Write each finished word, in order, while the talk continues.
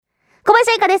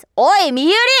林愛花です。おいみ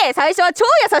ゆり、最初は超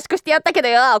優しくしてやったけど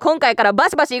よ、今回からバ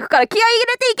シバシ行くから気合い入れ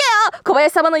ていけよ。小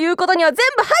林様の言うことには全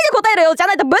部はいで答えろよ、じゃ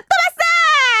ないとぶっ飛ば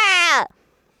す。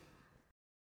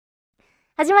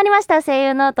始まりました、声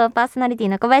優ノートパーソナリティ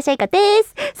の小林愛花で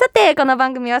す。さて、この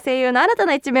番組は声優の新た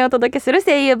な一面をお届けする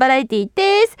声優バラエティ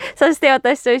です。そして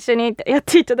私と一緒にやっ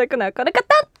ていただくのはこの方、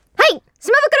はい、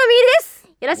島袋みゆりです。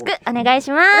よろしくお願い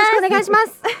します。よろしくお願いしま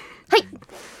すはい、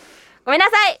ごめんな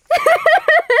さい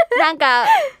なんか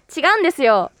違うんです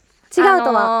よ。違う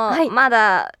とは、はい、ま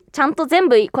だちゃんと全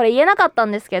部これ言えなかった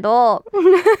んですけど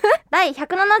第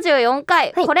174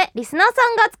回、はい、これリスナーさ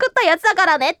んが作ったやつだか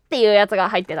らねっていうやつが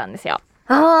入ってたんですよ。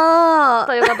と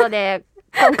いうことで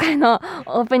今回の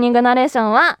オープニングナレーショ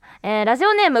ンは、ラジ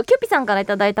オネームキュピさんからい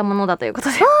ただいたものだということ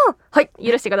で、はい、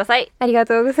許してください。ありが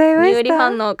とうございました。みゆりファ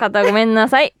ンの方ごめんな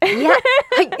さい。いや、はい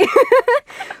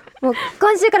もう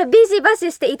今週からビシバ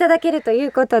シしていただけるとい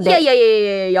うことで。いやそ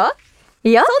んな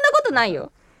ことない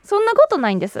よ。そんなことな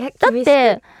いんです。だっ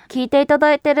て聞いていた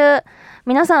だいてる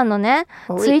皆さんのね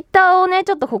ツイッターをね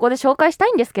ちょっとここで紹介した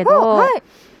いんですけど、はい、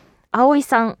葵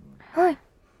さん、はい、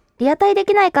リアタイで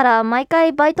きないから毎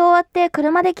回バイト終わって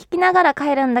車で聞きながら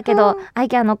帰るんだけど、アイ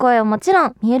キャンの声はもちろ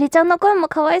んみゆりちゃんの声も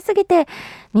可愛すぎて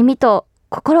耳と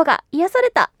心が癒さ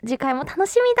れた。次回も楽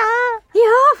しみだ。い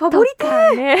やーファボリテ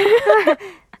ィね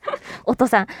お父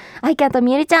さん、アイキャンと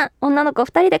みゆりちゃん女の子2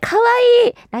人で可愛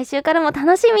い、来週からも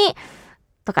楽しみ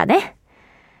とかね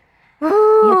言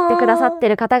ってくださって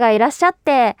る方がいらっしゃっ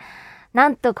て、な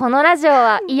んとこのラジオ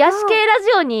は癒し系ラ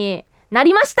ジオにな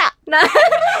りました。なりま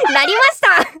した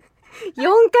4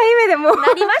回目でもう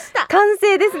なりました完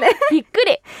成ですね。びっく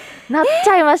りなっち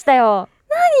ゃいましたよ。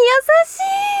何優しい。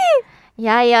い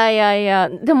や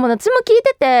でも私も聞い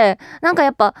てて、なんか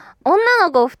やっぱ女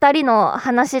の子2人の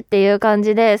話っていう感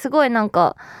じですごいなん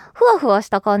かふわふわし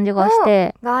た感じがし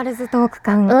て、ガールズトーク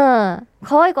感、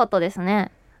可愛かったですね。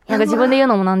なんか自分で言う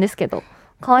のもなんですけど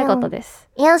可愛かったです。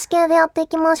癒し系でやってい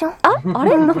きましょう。あ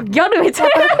れなんかギャルめちゃ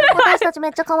私たちめ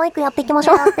っちゃ可愛くやっていきまし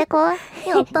ょう。やってこい。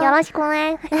よろしく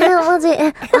ね。マジあ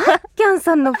っきゃん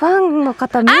さんのファンの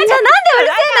方みんななんでうる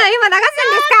せえの今流す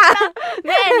んですか。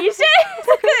ねえ2週連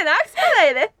続で流さな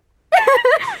いで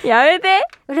やめて。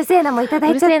うるせえなもいただ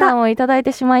いちゃった。うるせえなもいただい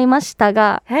てしまいました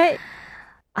が、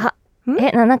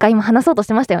なんか今話そうとし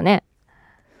てましたよね。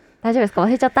大丈夫ですか？忘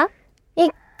れちゃった？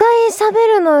一回喋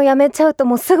るのをやめちゃうと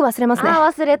もうすぐ忘れますね。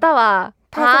忘れたわ。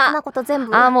大切なこと全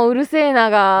部。もううるせえな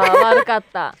が悪かっ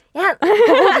たいやご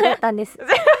褒美だったんです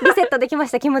リセットできま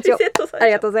した、気持ちを。あ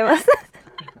りがとうございます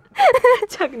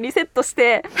じゃあリセットし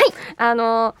て、はい、ち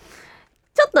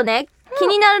ょっとね気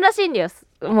になるらしいんです、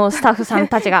もうスタッフさん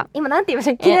たちが今なんて言いま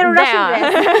した？気になるらし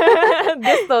いん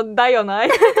ですベストだよな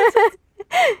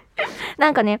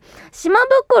なんかね、島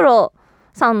袋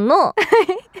さんの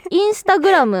インスタグ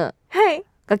ラム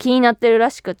が気になってるら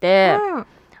しくて、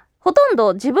ほとん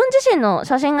ど自分自身の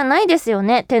写真がないですよ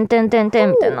ね。みたい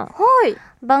な。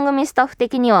番組スタッフ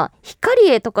的には光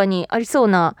絵とかにありそう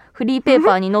なフリーペー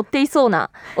パーに載っていそう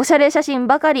なおしゃれ写真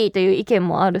ばかりという意見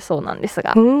もあるそうなんです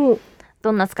が、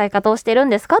どんな使い方をしてるん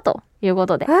ですかというこ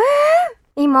とで、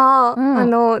今、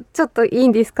ちょっといい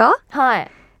んですか？は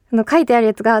い。書いてある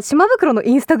やつが島袋の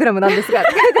インスタグラムなんですが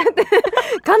完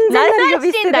全なる呼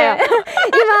び捨てで今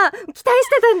期待し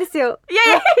てたんですよ。ビシ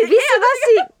バシ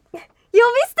呼び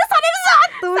捨てされる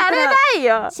ぞと思ったら、されない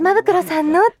よ島袋さ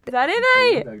んのってされな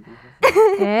い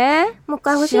もう一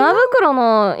回欲しい島袋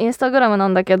のインスタグラムな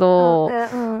んだけど、あ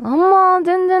んま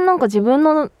全然なんか自分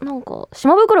のなんか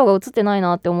島袋が映ってない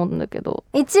なって思うんだけど、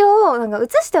一応なんか映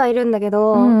してはいるんだけ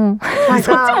ど、なんか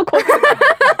そっちもこっちい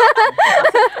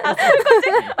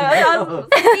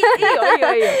いよ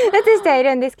映してはい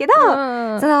るんですけど、そ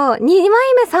の2枚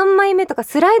目3枚目とか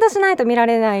スライドしないと見ら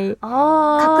れない隠し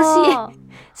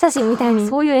写真みたいに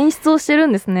そういう演出をしてる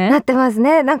んですね。なってます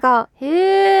ね。なんか自分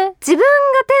がテ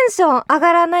ンション上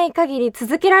がらない限り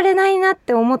続けられないなっ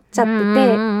て思っちゃってて、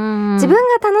自分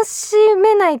が楽し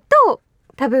めないと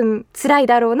多分辛い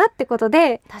だろうなってこと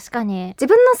で、確かに自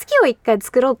分の好きを一回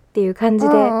作ろうっていう感じ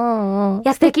で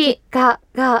やってきた結果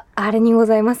があれにご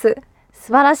ざいます。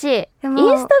素晴らしい。イン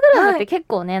スタグラムって結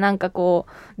構ね、なんかこ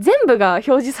う全部が表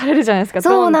示されるじゃないですか。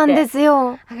そうなんです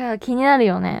よ。だから気になる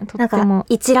よね。とってもなんか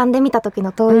一覧で見た時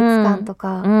の統一感と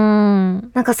か、な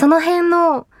んかその辺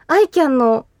のアイキャン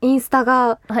のインスタ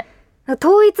が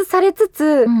統一されつ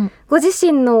つ、ご自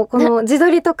身のこの自撮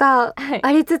りとか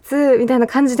ありつつみたいな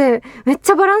感じでめっ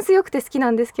ちゃバランス良くて好きな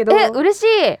んですけど。嬉し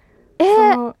い。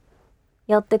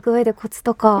やっていく上でコツ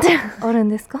とかあるん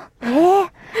ですか？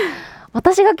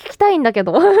私が聞きたいんだけ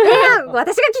ど。私が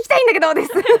聞きたいんだけどで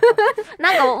す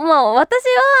なんかもう私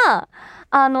は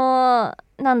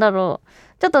なんだろ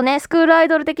う、ちょっとねスクールアイ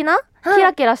ドル的な、キ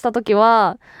ラキラした時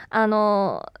は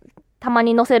たま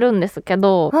に載せるんですけ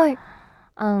ど、はい、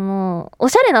お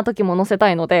しゃれな時も載せた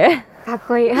いのでかっ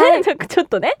こいい、はい、ちょっ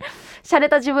とね洒落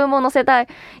た自分も載せたい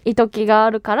時が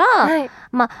あるから、はい、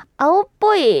まあ青っ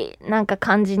ぽいなんか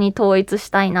感じに統一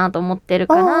したいなと思ってる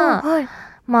から、はい、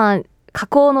まあ加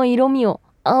工の色味を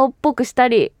青っぽくした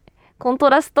りコン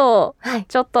トラストを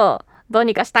ちょっとどう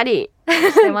にかしたり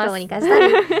してます、どうにかした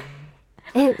り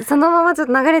そのままちょっ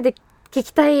と流れで聞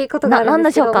きたいことがあるん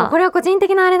ですけど、これは個人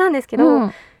的なあれなんですけ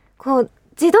ど、こう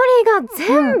自撮りが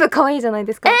全部可愛いじゃない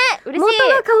ですか、嬉しい。元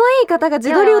が可愛い方が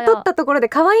自撮りを撮ったところで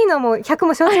可愛いのも100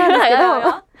も承知なんですけど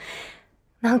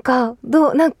なんか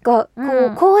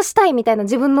こうしたいみたいな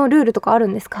自分のルールとかある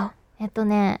んですか？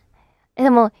で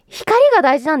も光が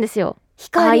大事なんですよ。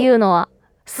ああいうのは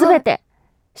全て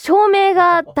照明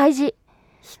が大事っ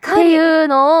ていう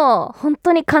のを本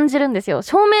当に感じるんですよ。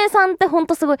照明さんって本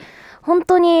当すごい本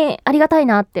当にありがたい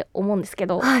なって思うんですけ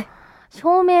ど、はい、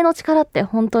照明の力って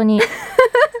本当に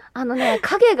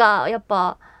影がやっ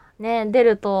ぱね出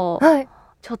ると、はい、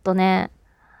ちょっとね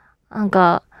なん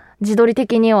か自撮り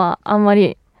的にはあんま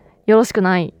りよろしく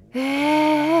ない。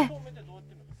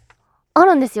あ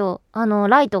るんですよ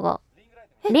ライトが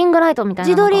リングライトみたい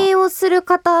なのが自撮りをする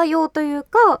方用という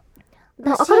か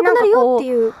明るくなるよって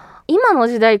いう。今の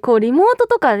時代リモート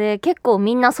とかで結構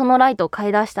みんなそのライトを買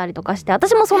い出したりとかして、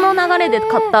私もその流れで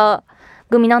買った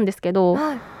組なんですけど、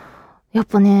やっ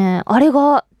ぱねあれ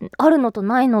があるのと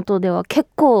ないのとでは結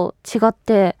構違っ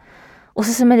てお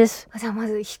すすめです。じゃあま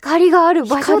ず光がある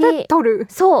場所で撮る。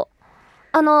そう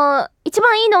一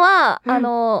番いいのは、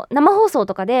生放送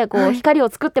とかで光を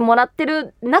作ってもらって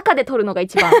る中で撮るのが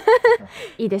一番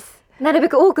いいです。なるべ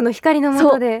く多くの光の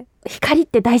下で。光っ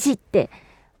て大事って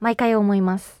毎回思い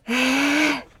ます。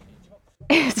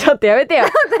ちょっとやめてよ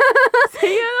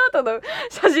声優ノートの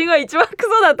写真が一番クソ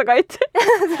だとか言って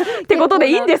ってこと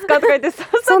でいいんですかとか言ってさっ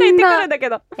さと言ってくるんだけ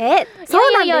ど、そ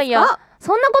うなんですか？いや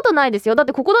そんなことないですよ。だっ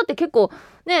てここだって結構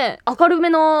ね明るめ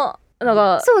のなん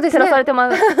か照らされて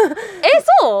ます。そ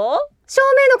う照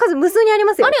明の数無数にあり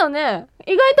ますよ。あるよね。意外と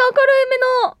明る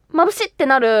いめの眩しって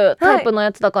なるタイプの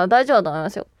やつだから大丈夫だと思いま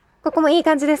すよ。ここもいい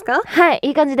感じですか？はい、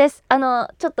いい感じです。ち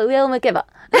ょっと上を向けば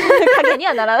影に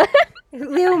はならない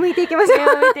上を向いていきましょう。上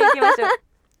を向いていきましょう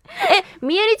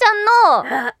みえりちゃん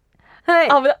のはい、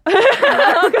危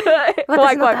ない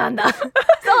怖い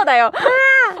そうだよ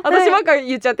私ばっか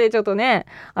言っちゃってちょっとね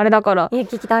あれだから。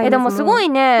聞きたいでもすごい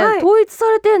ね、統一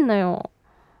されてんのよ。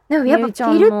でもやっぱフ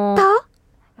ィルター？や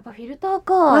っぱフィルター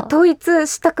か。統一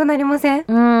したくなりません？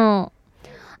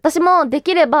私もで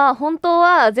きれば本当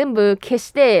は全部消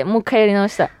してもう一回やり直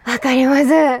したい。わかります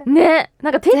ね。な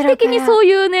んか定期的にそう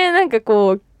いうねなんか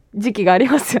時期があり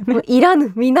ますよね。もういら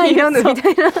ぬみんないらぬみた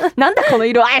いななんだこの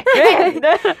色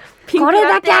これ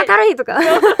だけ明るいとか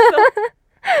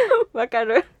わか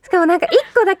る。しかもなんか1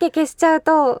個だけ消しちゃう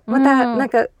とまたなん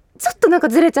かちょっとなんか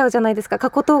ずれちゃうじゃないですか。過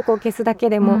去投稿を消すだ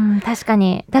けでも。確か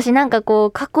に。私なんか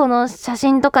過去の写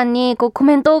真とかにコ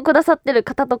メントをくださってる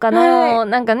方とかの、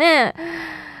なんかね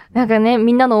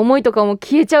みんなの思いとかも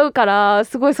消えちゃうから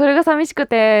すごいそれが寂しく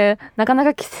てなかな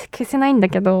か消せないんだ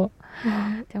けど、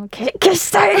でも消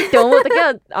したいって思う時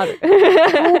はある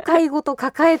後悔ごと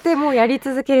抱えてもうやり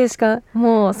続けるしか。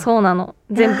もうそうなの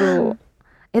全部を。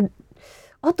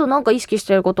あとなんか意識し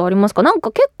てることありますか？なん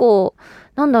か結構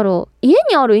なんだろう家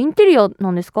にあるインテリア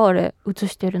なんですか？あれ写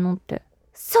してるのって。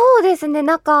そうですね。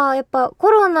なんかやっぱコ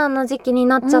ロナの時期に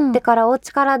なっちゃってからお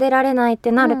家から出られないっ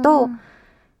てなると、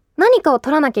何かを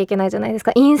撮らなきゃいけないじゃないです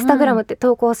か。インスタグラムって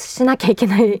投稿しなきゃいけ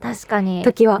ない、確かに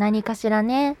時は何かしら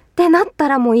ねってなった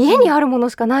らもう家にあるもの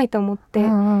しかないと思って、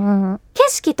景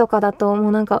色とかだとも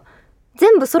うなんか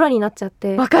全部空になっちゃっ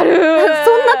て。わかるそんな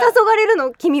黄昏る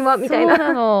の君はみたいな。そう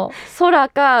なの。空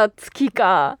か月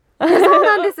かそう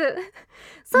なんです。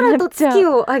空と月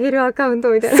を上げるアカウン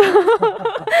トみたいな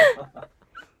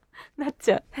なっ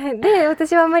ちゃう。で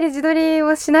私はあんまり自撮り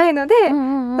をしないので、せめ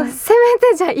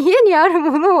てじゃあ家にある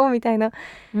ものをみたいな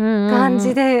感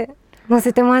じで載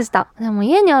せてました。でも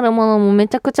家にあるものもめ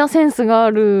ちゃくちゃセンスが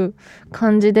ある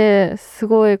感じです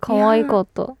ごい可愛かっ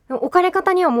た。置かれ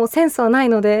方にはもうセンスはない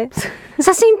ので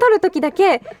写真撮る時だ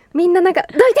けみんななんかど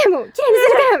いても綺麗にする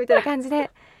かよみたいな感じで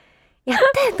やっ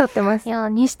て撮ってます。いや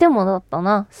にしてもだった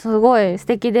な。すごい素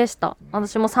敵でした。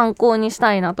私も参考にし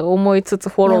たいなと思いつつ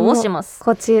フォローをします。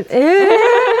こっちいっ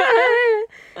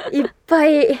ぱ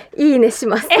いいいねし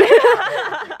ます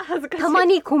恥ずかしい。たま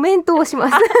にコメントをし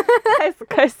ます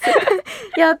返す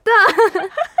やった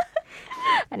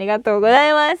ありがとうござ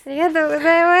います。ありがとうご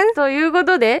ざいます。というこ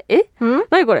とで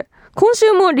何これ、今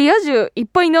週もリア充いっ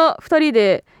ぱいな2人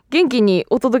で元気に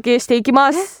お届けしていき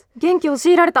ます。元気を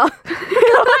強いられたリア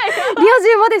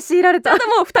充まで強いられた。ちょっと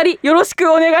もう2人よろしく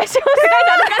お願いしますお願い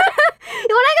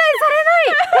されな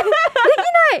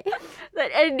い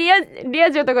できないリ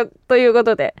ア充というこ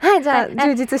とで、はい、じゃあ、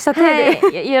充実した手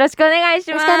で、よろしくお願い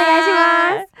します。よろしくお願いし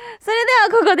ます。それ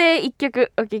ではここで1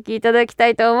曲お聴きいただきた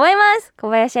いと思います。小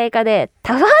林愛花で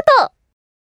タフハート。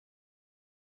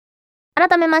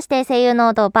改めまして声優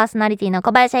ノートパーソナリティの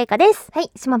小林愛花です。は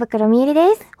い、島袋みゆり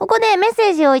です。ここでメッセ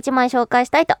ージを1枚紹介し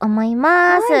たいと思い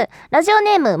ます、はい、ラジオ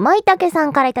ネームまいたけさ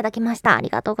んからいただきました。あり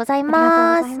がとうござい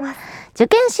ます。受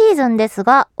験シーズンです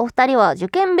が、お二人は受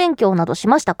験勉強などし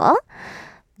ましたか？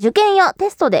受験や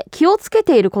テストで気をつけ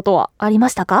ていることはありま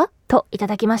したか？といた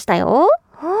だきましたよ。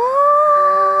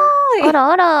あ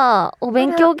らあら、お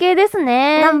勉強系です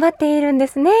ね。頑張っているんで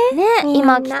すね。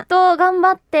今きっと頑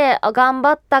張っ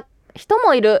た人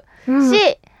もいるし、今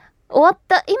終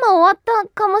わった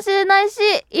かもしれないし、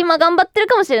今頑張ってる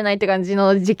かもしれないって感じ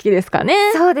の時期ですか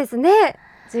ね。そうですね、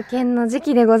受験の時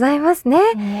期でございますね。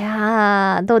い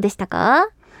やー、どうでしたか？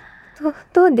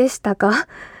どうでしたか？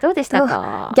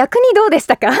逆にどうでし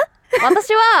たか？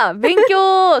私は勉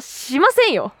強しま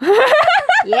せんよイエー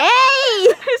イ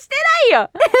してないよ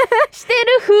してる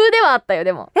風ではあったよ。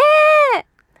でも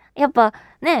やっぱ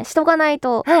ね、しとかない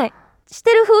と、はい、し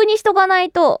てる風にしとかな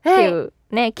いとっていう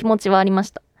ね、はい、気持ちはありま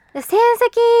した。成績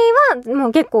はも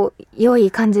う結構良い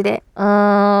感じで、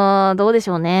どうでし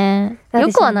ょうね。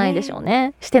よくはないでしょう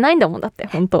ね。してないんだもんだって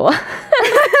本当は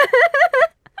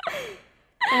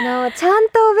ちゃん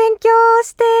と勉強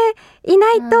してい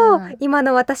ないと、今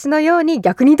の私のように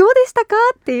逆にどうでしたか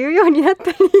っていうようになっ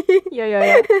たりいや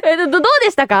どう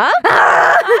でしたか？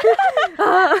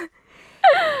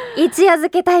一夜漬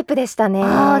けタイプでしたね。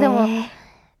でも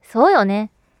そうよ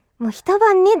ね。もう一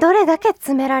晩にどれだけ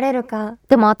詰められるか。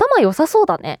でも頭良さそう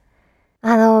だね。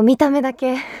見た目だ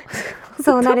け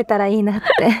そうなれたらいいなっ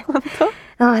て本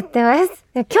当思ってます。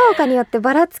教科によって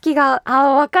ばらつきが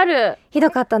わかる。ひど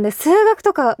かったんで、数学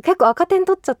とか結構赤点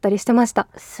取っちゃったりしてました。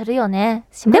するよね。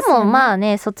でもまあ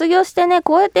ね、卒業してね、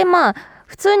こうやってまあ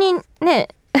普通にね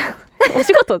お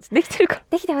仕事できてるから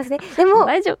できてますね。でも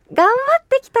大丈夫。頑張っ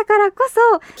てきたからこ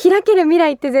そ開ける未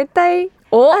来って絶対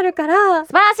あるから、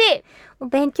素晴らしい。お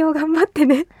勉強頑張って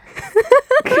ね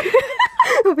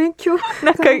お勉強頑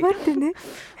張ってね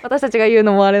私たちが言う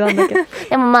のもあれなんだけど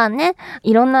でもまあね、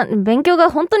いろんな勉強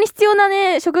が本当に必要な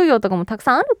ね、職業とかもたく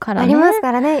さんあるからね。あります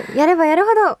からね。やればやる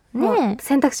ほどね、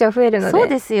選択肢は増えるので。そう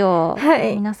ですよ、は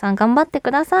い、皆さん頑張って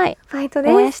ください。ファイトで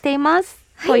す。応援しています、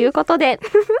はい、ということで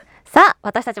さあ、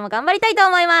私たちも頑張りたいと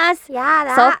思います。や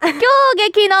だ、即興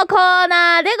劇のコー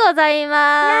ナーでござい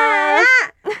ます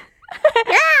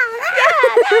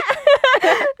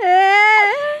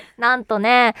なんと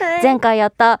ね、前回や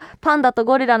ったパンダと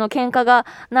ゴリラの喧嘩が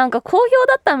なんか好評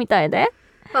だったみたいで、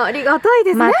ありがたい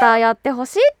ですね。またやってほ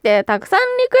しいってたくさんリ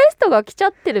クエストが来ちゃ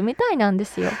ってるみたいなんで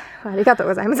すよ。ありがとう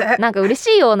ございます。なんか嬉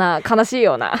しいような悲しい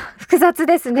ような複雑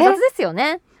ですね。複雑ですよ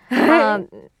ね、まあ、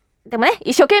でもね、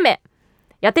一生懸命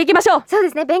やっていきましょう。そうで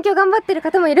すね、勉強頑張ってる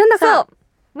方もいるんだから、そう、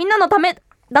みんなのため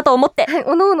だと思って、はい、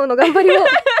おのおのの頑張りを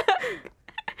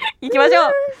行きましょう、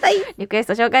はい、リクエス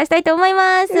ト紹介したいと思い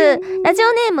ます、ラジ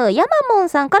オネームヤマモン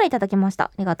さんからいただきました。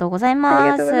ありがとうございます。あ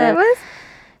りがとうございます。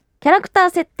キャラクタ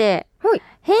ー設定、はい、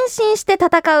変身して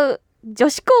戦う女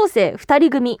子高生2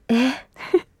人組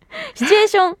シチュエー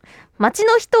ション、街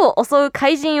の人を襲う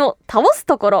怪人を倒す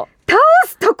ところ倒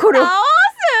す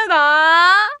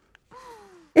な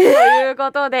という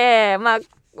ことで、まあ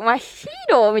ヒ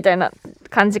ーローみたいな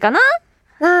感じかな。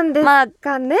なんです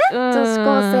かね、女子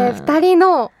高生2人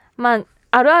の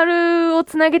あるあるを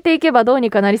つなげていけばどう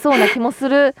にかなりそうな気もす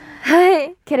るは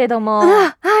い、けれども、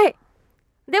はい、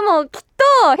でもきっと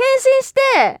変身し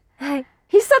て、はい、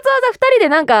必殺技2人で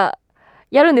なんか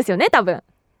やるんですよね、多分。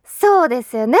そうで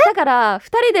すよね。だから2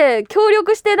人で協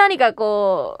力して何か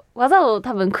こう技を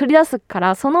多分繰り出すか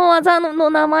ら、その技の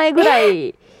名前ぐら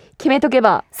い決めとけ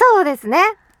ばそうですね。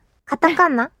カタカ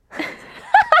ナ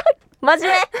真面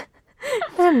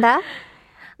目なんだ、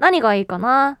何がいいか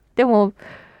な。でも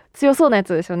強そうなや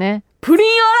つですよね。プリン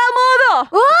アラモ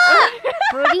ード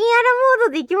プリンアラモー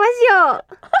ドでいきましょう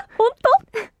本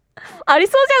当あり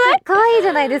そうじゃない？可愛いじ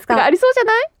ゃないですか。ありそうじゃ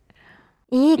ない？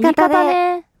言い方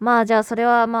ね。まあじゃあそれ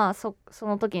はまあそ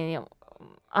の時に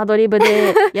アドリブ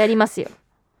でやりますよ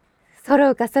揃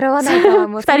うか揃わないかは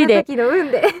もうその時の運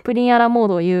でプリンアラモー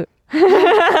ドを言う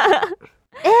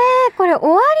これ終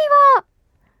わ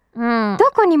りは、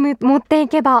どこに持ってい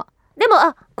けば。でも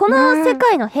この世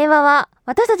界の平和は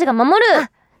私たちが守る、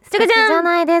じゃじゃんじゃ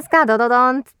ないですか。ドド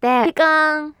ドンつってピカ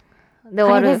ーンで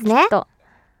終わるですね。きっと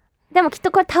でもきっ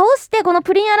とこれ倒して、この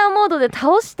プリンアラーモードで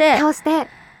倒して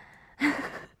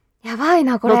やばい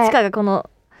なこれ。どっちかがこの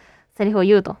セリフを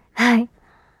言うと。はい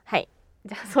はい、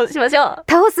じゃあそうしましょう。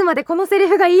倒すまでこのセリ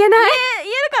フが言えない。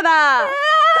言えるかな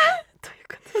という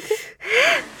ことで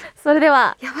それで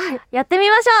はやばい、やってみ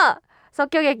ましょう。即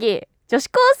興劇女子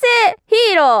高生ヒ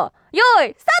ーロー、用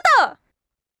意スタート。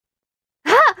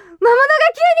魔物が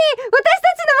急に私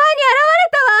たちの前に現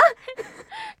れたわ。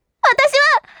私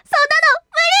はそんなの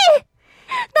無理。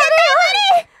絶対無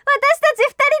理。私たち二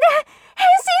人で変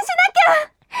身しなき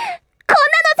ゃ。こん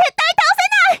なの絶対倒せ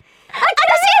ない。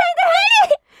私無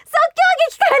理。即興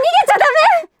劇から逃げちゃダ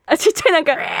メ。あ、ちっちゃいなん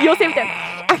か妖精みたいな。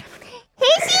変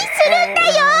身するんだ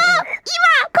よ。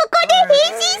今ここで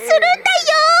変身するんだ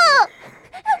よ。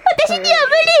私には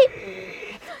無理。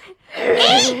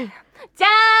じゃ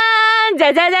ーん、じ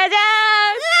ゃじゃじゃじゃーん。キ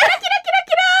ラキラキラ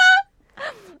キラ。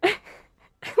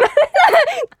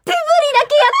手振りだ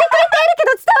けやってくれているけ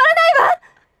ど伝わらないわ。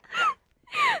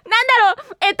なんだろう、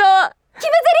決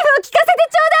め台詞を聞かせて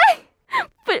ちょうだ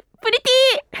い。プリテ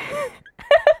ィ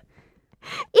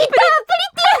いった、プリ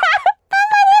ティ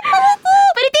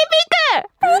プリティピン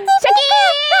クシャキー。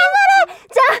頑張れ。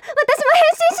じゃあ私も変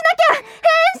身しなきゃ。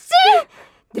変身。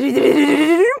ドゥルドゥルドゥルド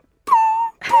ゥル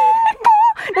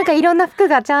なんかいろんな服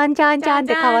がチャンチャンチャンっ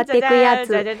て変わっていくや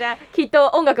つ。きっと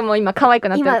音楽も今可愛く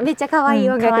なってる。今めっちゃ可愛い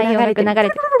音楽流れてる。お、みんな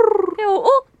と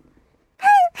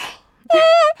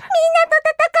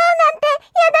戦うなんて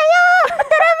やだよ。ドラム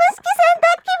式洗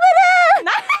濯機ブル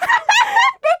ー。出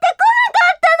てこな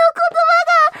かったの言葉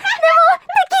が。でも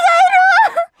敵がいるわ。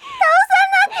倒さ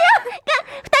なきゃ。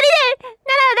二人で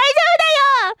なら大丈夫だ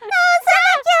よ。倒さ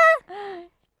なきゃ。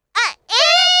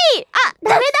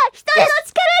ダメだ、一人の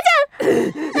力じ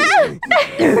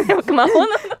ゃ。魔法の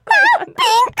声。ピンク。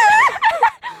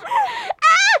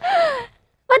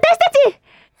私たち二人で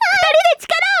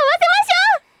力を合わせましょ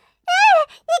う。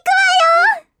行くわ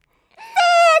よ。せ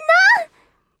ーの。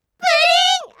プリ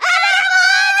ンアラモ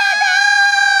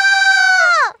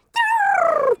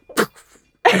ード。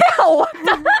終わっ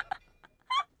た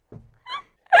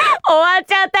終わっ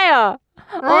ちゃったよ。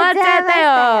終わっちゃった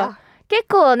よ。結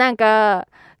構なんか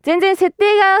全然設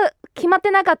定が決まって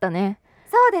なかったね。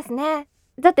そうですね。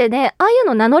だってね、ああいう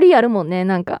の名乗りやるもんね。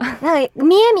なんか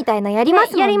見栄みたいなやりま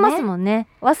すもんね。やりますもんね。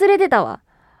忘れてたわ。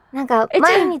なんか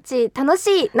毎日楽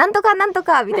しいなんとかなんと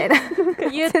かみたいな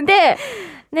言って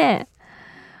ね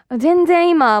え、全然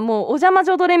今もうお邪魔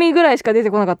女ドレミぐらいしか出て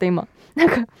こなかった。今なん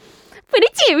かプリ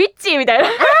チーウィッチーみたいな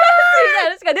みたい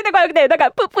なしか出てこなくて、だか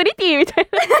らプリティーみたい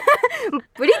な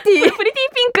プリティーピン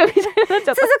クみたいになっち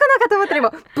ゃった。続くのかと思ったら今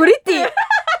プリティー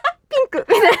ピンク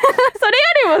みたいな。それ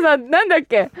よりもさ、なんだっ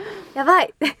け、やば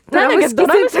い、なんだっけ、ド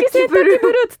ラム式洗濯機ブルー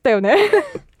っつったよねなんかか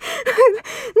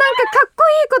っこ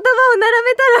いい言葉を並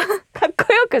べたらかっ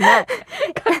こよくない、かっ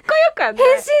こよくはない。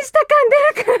変身した感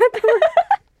出るからと思っ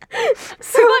て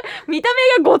すごい見た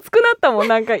目がごつくなったもん。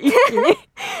なんか一気にテンパり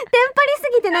す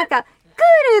ぎて、なんかク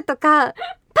ールとか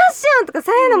パッションとか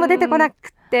そういうのも出てこな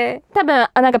くて、多分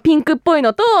なんかピンクっぽい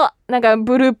のとなんか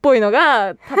ブルーっぽいの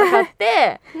が戦っ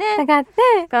てね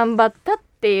頑張ったっ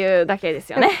ていうだけで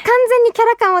すよね。完全にキャ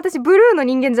ラ感、私ブルーの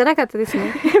人間じゃなかったです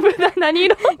ね何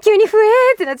色急にふえ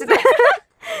ーってなっちゃったこん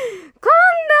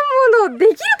なもので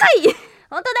きるかい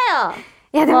本当だよ。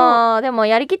いやでも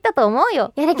やりきったと思う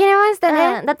よ。やりきれました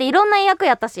ね、だっていろんな役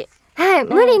やったし、はい、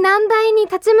無理難題に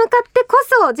立ち向かってこ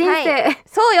そ人生、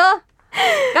そうよ、頑張っ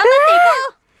てい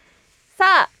こうさ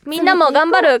あみんなも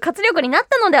頑張る活力になっ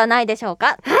たのではないでしょう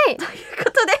か。はいという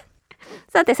ことで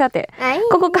さて、はい、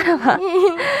ここからは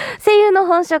声優の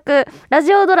本職ラ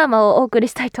ジオドラマをお送り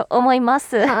したいと思いま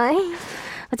す。はい、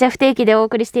こちら不定期でお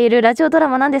送りしているラジオドラ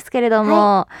マなんですけれど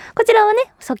も、こちらはね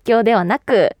即興ではな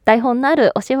く台本のあ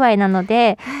るお芝居なの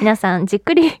で皆さんじっ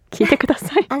くり聞いてくだ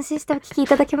さい安心してお聞きい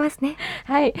ただけますね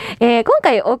はい、今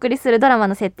回お送りするドラマ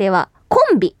の設定はコ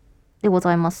ンビでご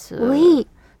ざいます。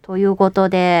ということ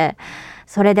で、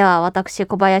それでは私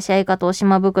小林愛花と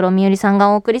島袋美由里さん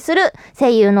がお送りする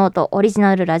声優ノートオリジ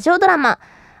ナルラジオドラマ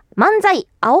漫才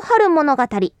青春物語、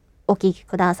お聞き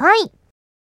ください。ど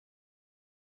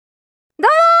うも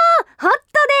ホットで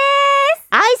す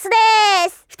アイスで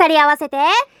す二人合わせて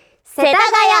世田谷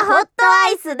ホットア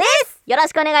イスです。よろ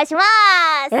しくお願いしま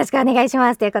す。よろしくお願いし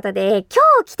ます。ということで、今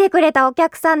日来てくれたお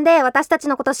客さんで私たち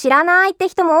のこと知らないって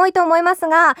人も多いと思います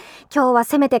が、今日は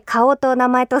せめて顔と名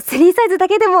前と3サイズだ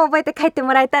けでも覚えて帰って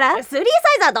もらえたら。3サイズ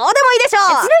はどうでもいいでしょう。ち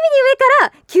な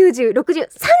みに上から90、60、30となっておりま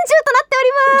す。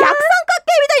逆三角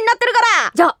形みたいになってるか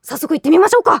ら。じゃあ早速行ってみま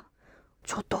しょうか。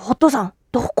ちょっとホットさん、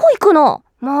どこ行くの？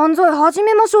漫才始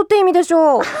めましょうって意味でし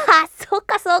ょう。あ、そそう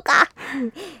かそうか。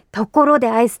ところで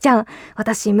アイスちゃん、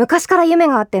私昔から夢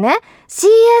があってね、 CA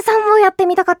さんをやって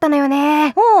みたかったのよ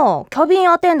ね。おう、キャビン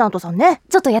アテンダントさんね。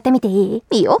ちょっとやってみていい？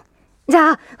いいよ。じ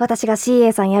ゃあ私が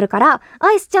CA さんやるから、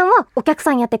アイスちゃんはお客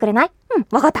さんやってくれない？うん、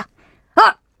わかった。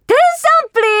あ、テンショ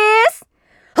ンプリーズ。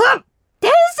テ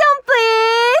ンションプ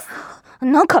リー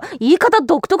ズ。なんか言い方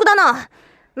独特だな。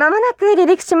まもなく離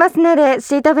陸しますので、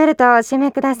シートベルトをお締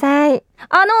めください。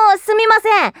すみま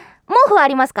せん。毛布あ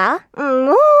りますか？毛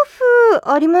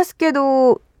布ありますけ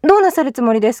ど、どうなさるつ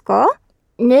もりですか？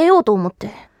寝ようと思っ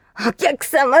て。お客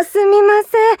様すみま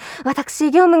せん。私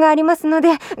業務がありますので、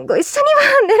ご一緒に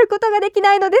は寝ることができ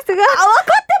ないのですが。わかっ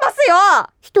てます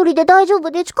よ。一人で大丈夫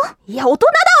ですか？いや、大人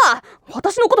だ。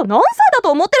私のこと何歳だ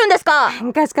と思ってるんですか？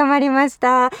かしこまりまし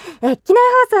た。機内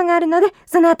放送があるので、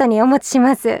その後にお持ちし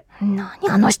ます。何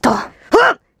あの人。テンション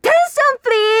プ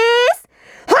リーズ。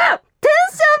テンシ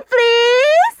ョンプリ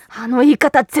ーズ。あの言い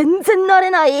方全然慣れ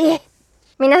ない。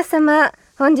皆様、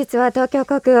本日は東京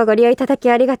航空をご利用いただ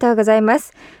きありがとうございま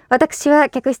す。私は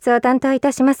客室を担当い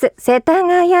たします世田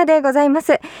谷でございま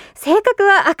す。性格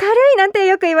は明るいなんて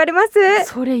よく言われます。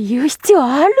それ言う必要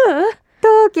ある？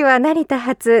当機は成田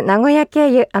発名古屋経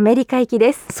由アメリカ行き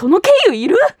です。その経由い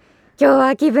る？今日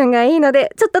は気分がいいの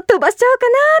でちょっと飛ばしちゃおうか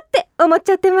なって思っち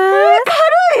ゃってます。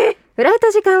軽い。フライ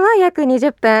ト時間は約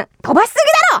20分。飛ばしすぎ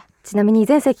だろ。ちなみに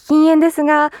全席禁煙です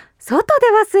が、外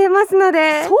では吸えますの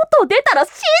で。外出たら死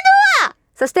ぬわ。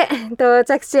そして到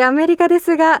着地アメリカで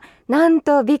すが、なん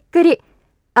とびっくり、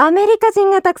アメリカ人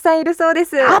がたくさんいるそうで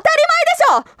す。当たり前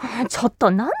でしょ。ちょっ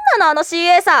となんなの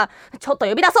CA さん。ちょっと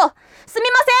呼び出そう。すみ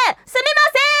ま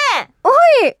せん。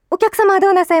おい、お客様はど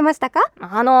うなさいましたか？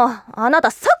あな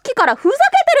たさっきからふざけ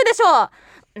てるでしょ。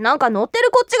なんか乗ってる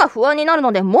こっちが不安になる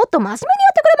ので、もっと真面目にや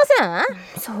ってくれま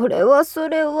せん？それ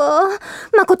は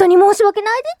誠に申し訳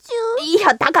ないでちゅ。い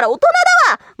や、だから大人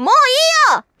だわ。もう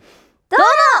いいよ。どうも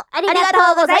ありがと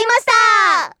うございまし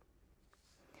た。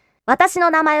私の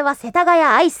名前は世田谷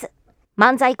アイス。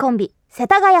漫才コンビ世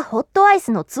田谷ホットアイ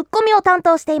スのツッコミを担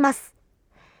当しています。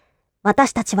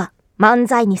私たちは漫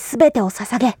才に全てを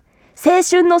捧げ、青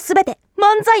春の全て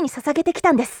漫才に捧げてき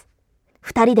たんです。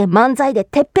二人で漫才で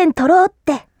てっぺん取ろうっ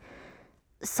て。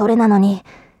それなのに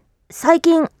最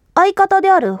近相方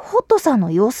であるホットさんの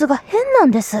様子が変な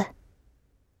んです。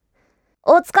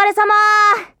お疲れ様。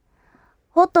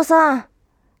ホットさん、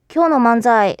今日の漫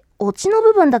才オチの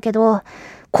部分だけど、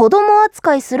子供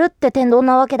扱いするって天丼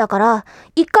なわけだから、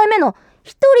1回目の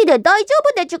一人で大丈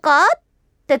夫でちゅかっ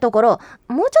てところ、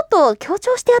もうちょっと強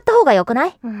調してやった方がよくな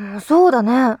い？そうだ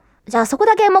ね。じゃあそこ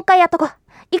だけもう一回やっとこう。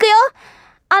いくよ。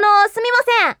すみま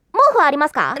せん。毛布ありま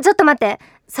すか？ちょっと待って、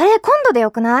それ今度で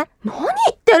よくない？何言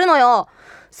ってるのよ。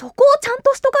そこをちゃん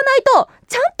としとかないと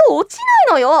ちゃんと落ち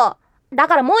ないのよ。だ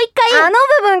からもう一回。あの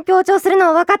部分強調する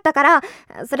のは分かったから。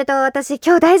それと私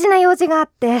今日大事な用事があっ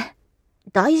て。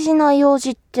大事な用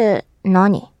事って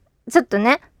何？ちょっと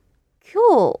ね。今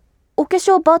日お化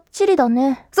粧バッチリだ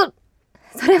ね。それはい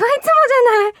つも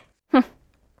じゃない。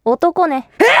男ね。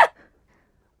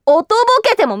おとぼ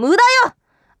けても無駄よ。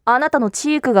あなたの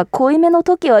チークが濃いめの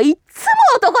時はいっつも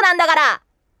男なんだから。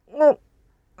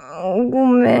ご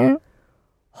めん。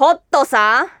ホット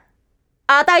さん、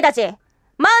あたいたち漫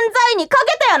才にか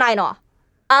けたやないの。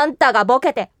あんたがボ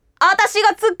ケて私が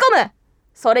突っ込む。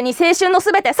それに青春の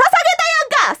すべて捧げた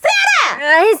やんか。せや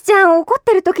れ。アイスちゃん、怒っ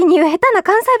てる時に言う下手な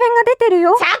関西弁が出てる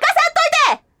よ。茶化さん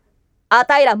といて。あ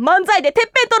たいら漫才でて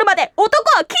っぺん取るまで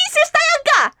男は禁止した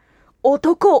やんか。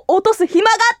男を落とす暇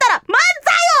があったら漫才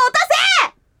を落と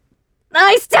せ。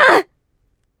アイスちゃん、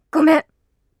ごめん。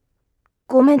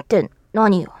ごめんって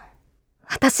何よ。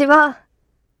私は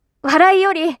笑い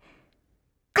より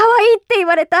可愛いって言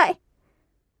われたい。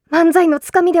漫才の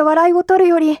つかみで笑いを取る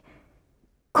より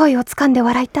声をつかんで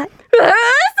笑いたい。嘘だ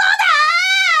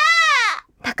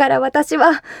ー。だから私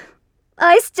は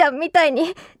アイスちゃんみたいに青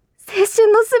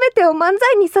春のすべてを漫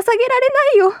才に捧げられ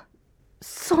ないよ。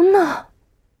そんな。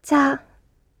じゃあ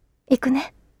行く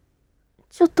ね。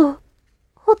ちょっと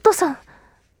ホットさん、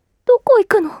どこ行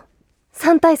くの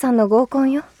？3対3の合コ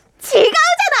ンよ。違うじゃ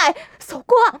ない。そ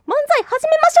こは漫才始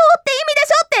めましょうって意味で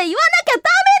しょって言わなきゃダ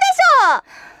メ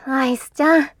でしょ。アイスち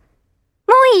ゃん、も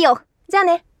ういいよ。じゃあ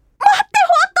ね。待って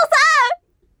ホット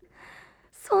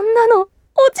さん、そんなのオチでも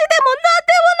なん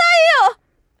でもないよ。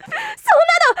そんな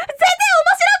の全然面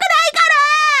白くないか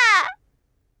ら。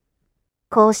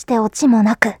こうしてオチも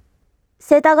なく、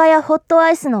世田谷ホットア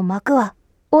イスの幕は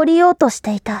降りようとし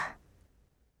ていた。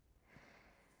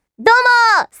ど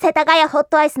うも、世田谷ホッ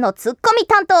トアイスのツッコミ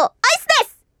担当アイスで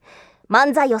す。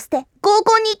漫才を捨て合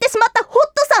コンに行ってしまったホッ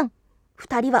トさん、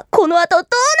二人はこの後どうなる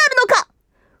のか。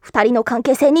二人の関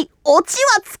係性にオチ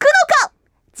はつくのか。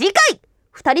次回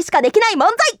2人しかできない漫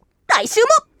才、来週も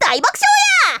大爆笑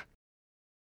や。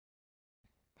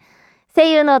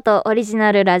声優ノートオリジ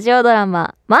ナルラジオドラ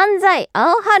マ漫才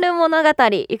青春物語、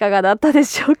いかがだったで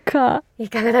しょうか。い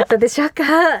かがだったでしょうか。結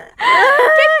構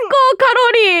カ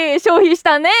ロリー消費し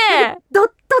たね。どっ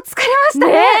と疲れました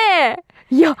ね。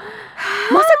いや、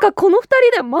まさかこの2人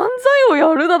で漫才をや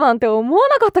るだなんて思わ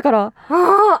なかったから、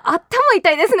頭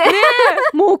痛いですね。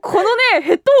もうこのね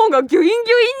ヘッドホンがギュインギュインに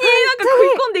なんか食い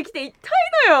込んできて痛い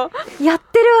のよ。やっ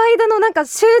てる間のなんか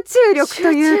集中力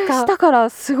というか、集中したから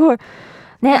すごい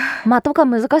ね、間とか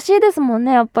難しいですもん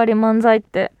ね、やっぱり漫才っ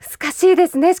て難しいで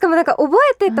すね。しかもなんか覚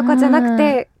えてとかじゃなく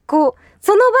て、こう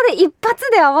その場で一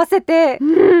発で合わせて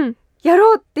や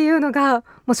ろうっていうのが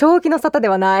もう正気の沙汰で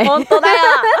はない。本当だよ。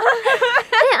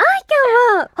愛キ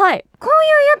ャンは、はい、こ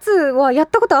ういうやつはやっ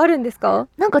たことあるんですか？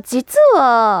なんか実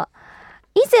は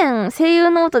以前声優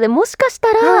ノートでもしかした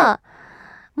ら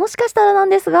なん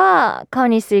ですが、川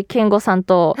西健吾さん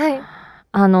と、はい、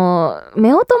夫婦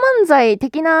漫才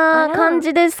的な感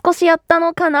じで少しやった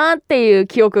のかなっていう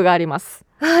記憶があります。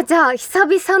じゃあ久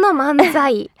々の漫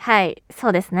才。はい、そ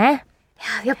うですね。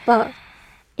やっぱ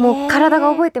もう体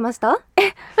が覚えてました？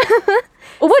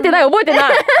覚えてないそうなんですね。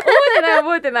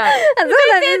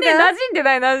馴染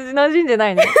んでな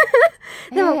いね。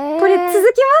でもこれ続きま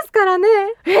すからね。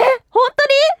本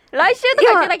当に？来週と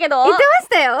か言ってたけど。言ってまし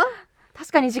たよ。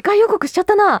確かに次回予告しちゃっ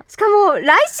たな。しかも来週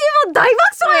も大爆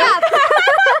笑や。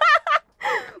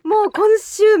もう今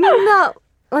週みんな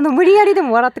無理やりで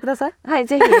も笑ってください。はい、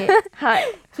ぜひ。は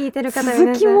い。聞いてる方は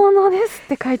続きものですっ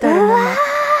て書いてあるもの。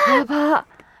やば。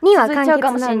には完結な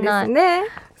んですね。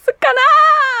すっかな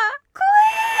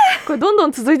ー。これどんど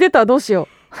ん続いてったらどうしよ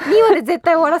う。2話で絶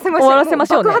対終わらせましょう。終わらせま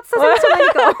しょうね。爆発させましょう、何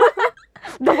かを。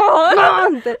ドボ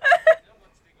ーンって。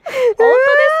本当で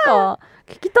すか？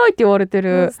聞きたいって言われて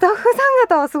る。スタッフさん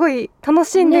方はすごい楽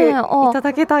しんでいた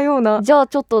だけたような。じゃあ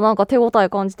ちょっとなんか手応え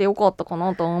感じてよかったか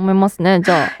なと思いますね。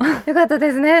じゃあよかった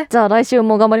ですね。じゃあ来週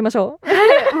も頑張りましょ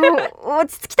う。もう落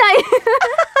ち着きたい。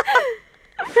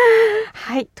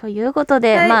はい、ということ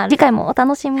で、はい、次回もお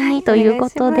楽しみにというこ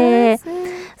とで、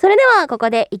それではこ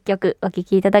こで一曲お聴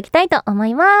きいただきたいと思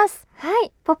います。は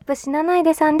い、ポップ死なない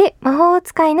でさんで魔法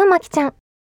使いのまきちゃん。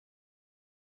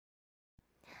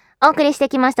お送りして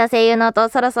きました声優ノート、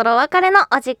そろそろお別れの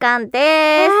お時間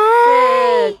です。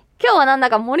今日はなん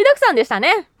だか盛りだくさんでした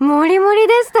ね。盛り盛り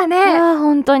でしたね。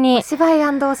本当にお芝居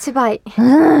お芝居。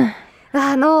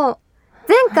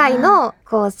前回の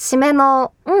こう締め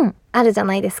のあるじゃ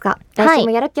ないですか。来週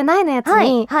もやるっきゃないのやつ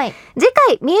に、次回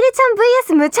みゆりち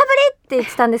ゃん VS 無茶ぶりって言っ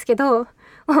てたんですけど、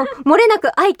漏れなく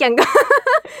アイキャンが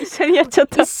一緒にやっちゃっ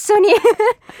た。一緒に戦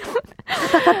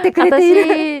ってくれてい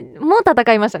る。私も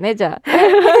戦いましたね。じゃあ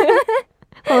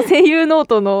この声優ノー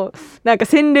トのなんか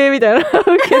洗礼みたいなのを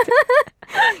受けて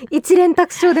一連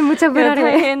卓勝で無茶ぶられ。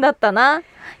大変だったな。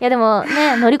いやでも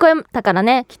ね、乗り越えたから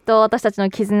ね、きっと私たち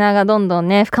の絆がどんどん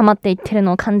ね深まっていってる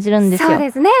のを感じるんですよ。そうで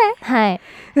すね。はい。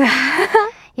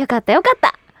よかった。よかっ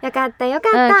た。今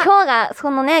日が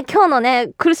そのね、今日のね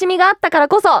苦しみがあったから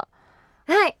こそ、は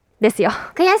いですよ。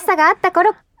悔しさがあった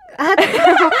頃、もうダメだ。やってけな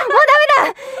いよ。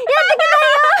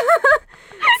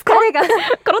疲れが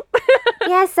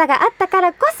悔しさがあったか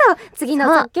らこそ次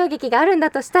の即興劇があるん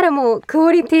だとしたら、もうク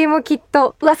オリティもきっ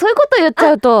と。そういうこと言っち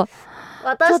ゃうと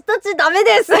私たちダメ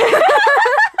です。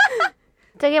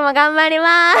次も頑張り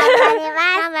ます。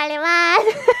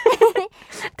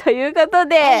ということ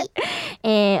で、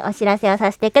お知らせを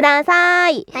させてくださ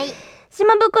い。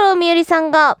島袋みゆりさ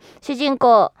んが主人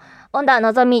公恩田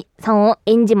のぞみさんを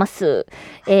演じます、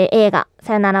映画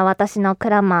さよなら私の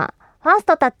クラマーファース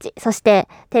トタッチ、そして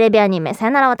テレビアニメさ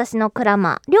よなら私のクラ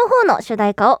マー両方の主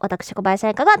題歌を私小林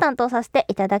愛香が担当させて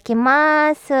いただき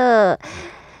ます。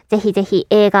ぜひぜひ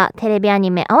映画テレビア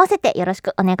ニメ合わせてよろし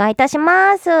くお願いいたし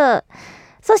ます。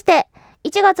そして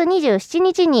1月27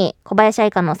日に小林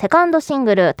愛香のセカンドシン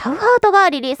グルタフハートが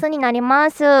リリースになりま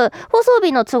す。放送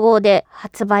日の都合で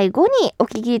発売後にお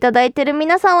聴きいただいている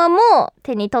皆さんはもう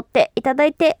手に取っていただ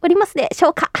いておりますでしょ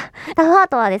うか。タフハー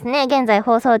トはですね、現在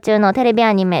放送中のテレビ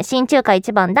アニメ新中華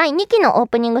一番第2期のオー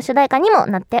プニング主題歌にも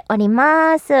なっており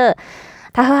ます。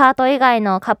タフハート以外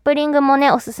のカップリングも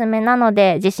ねおすすめなの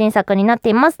で自信作になって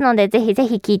いますので、ぜひぜ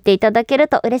ひ聴いていただける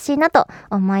と嬉しいなと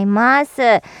思います。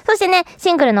そしてね、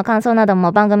シングルの感想など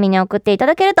も番組に送っていた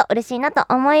だけると嬉しいなと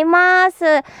思いま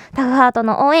す。タフハート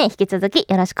の応援引き続き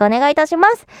よろしくお願いいたしま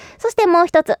す。そしてもう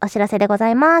一つお知らせでござ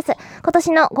います。今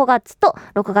年の5月と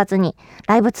6月に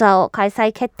ライブツアーを開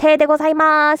催決定でござい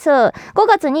ます。5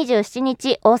月27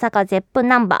日大阪ゼップ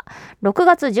ナンバー、6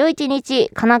月11日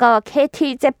神奈川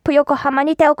KT ゼップ横浜山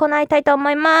にて行いたいと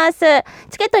思います。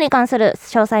チケットに関する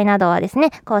詳細などはですね、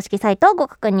公式サイトをご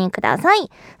確認ください。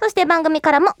そして番組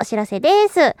からもお知らせで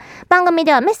す。番組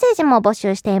ではメッセージも募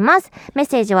集しています。メッ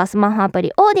セージはスマホアプ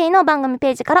リオーディの番組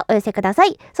ページからお寄せくださ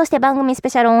い。そして番組スペ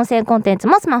シャル音声コンテンツ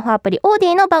もスマホアプリオーデ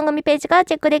ィの番組ページから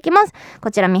チェックできます。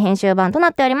こちら未編集版とな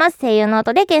っております。声優ノー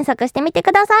トで検索してみて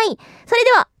ください。それ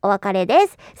ではお別れで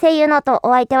す。声優ノート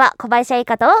お相手は小林愛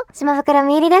香と島袋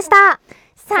みゆりでした。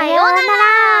さような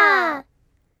ら。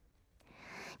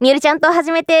みゆりちゃんと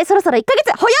始めてそろそろ1ヶ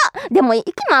月。早っ。でも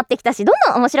息も合ってきたし、どん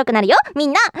どん面白くなるよ。み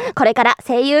んなこれから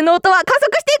声優ノートは加速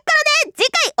していくからね。次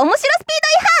回面白スピー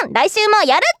ド違反、来週もやるっ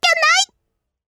きゃない。